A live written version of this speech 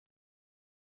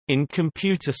In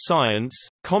computer science,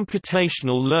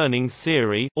 computational learning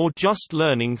theory or just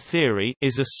learning theory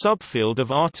is a subfield of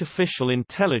artificial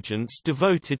intelligence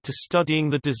devoted to studying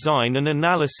the design and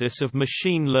analysis of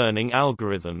machine learning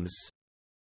algorithms.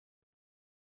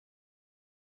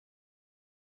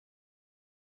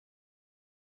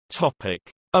 Topic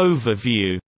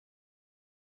Overview.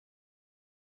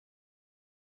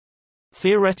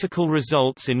 Theoretical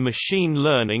results in machine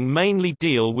learning mainly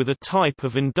deal with a type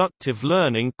of inductive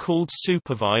learning called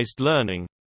supervised learning.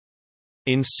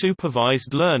 In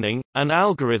supervised learning, an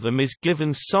algorithm is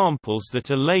given samples that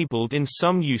are labeled in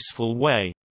some useful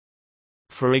way.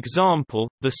 For example,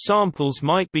 the samples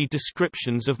might be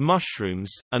descriptions of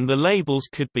mushrooms, and the labels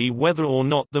could be whether or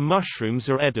not the mushrooms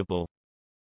are edible.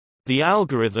 The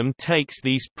algorithm takes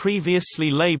these previously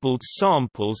labeled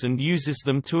samples and uses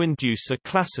them to induce a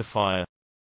classifier.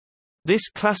 This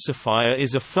classifier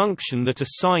is a function that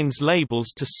assigns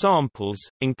labels to samples,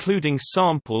 including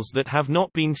samples that have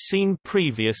not been seen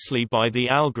previously by the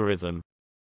algorithm.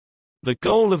 The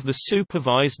goal of the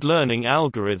supervised learning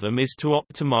algorithm is to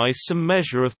optimize some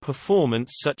measure of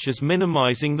performance, such as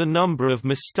minimizing the number of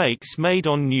mistakes made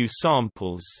on new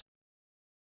samples.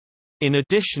 In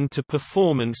addition to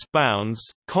performance bounds,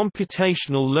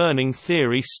 computational learning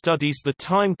theory studies the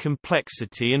time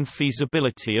complexity and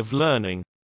feasibility of learning.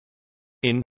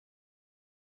 In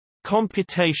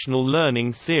computational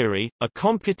learning theory, a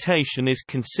computation is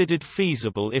considered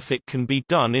feasible if it can be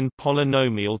done in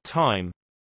polynomial time.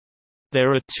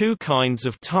 There are two kinds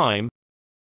of time: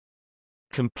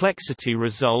 complexity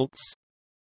results,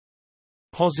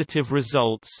 positive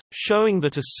results, showing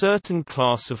that a certain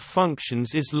class of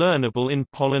functions is learnable in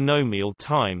polynomial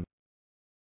time.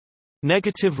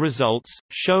 Negative results,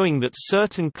 showing that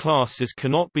certain classes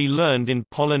cannot be learned in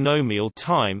polynomial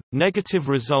time. Negative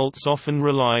results often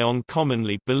rely on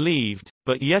commonly believed,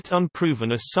 but yet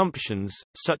unproven assumptions,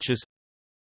 such as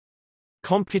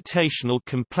computational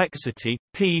complexity,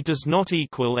 P does not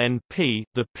equal NP,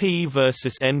 the P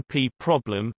versus NP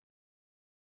problem.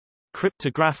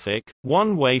 Cryptographic,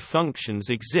 one-way functions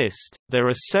exist. There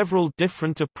are several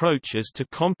different approaches to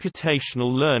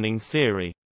computational learning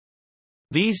theory.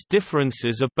 These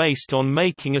differences are based on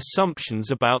making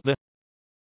assumptions about the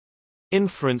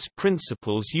inference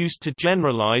principles used to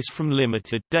generalize from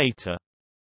limited data.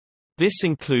 This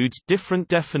includes different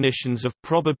definitions of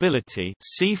probability,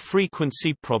 see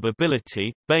frequency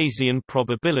probability, Bayesian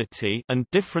probability, and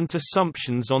different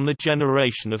assumptions on the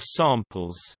generation of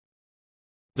samples.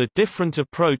 The different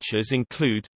approaches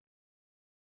include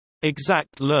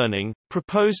exact learning,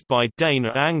 proposed by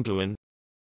Dana Angluin;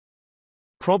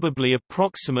 probably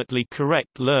approximately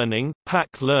correct learning,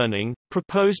 PAC learning,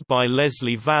 proposed by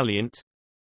Leslie Valiant;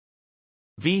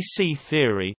 VC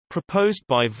theory, proposed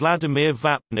by Vladimir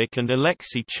Vapnik and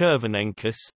Alexei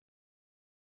Chervonenkis;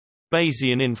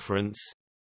 Bayesian inference;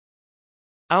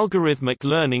 algorithmic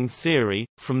learning theory,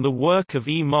 from the work of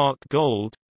E. Mark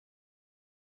Gold;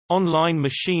 online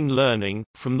machine learning,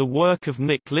 from the work of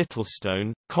Nick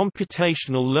Littlestone.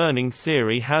 Computational learning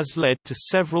theory has led to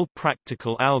several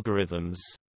practical algorithms.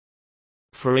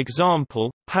 For example,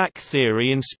 PAC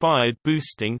theory inspired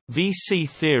boosting, VC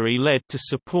theory led to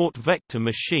support vector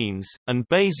machines, and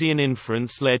Bayesian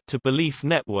inference led to belief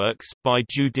networks, by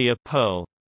Judea Pearl.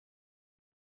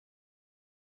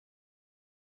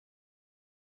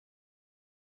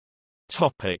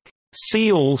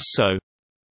 See also: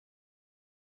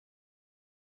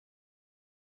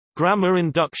 grammar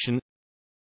induction,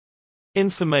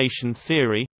 information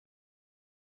theory,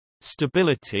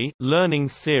 stability learning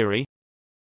theory,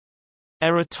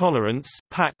 error tolerance,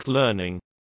 PAC learning.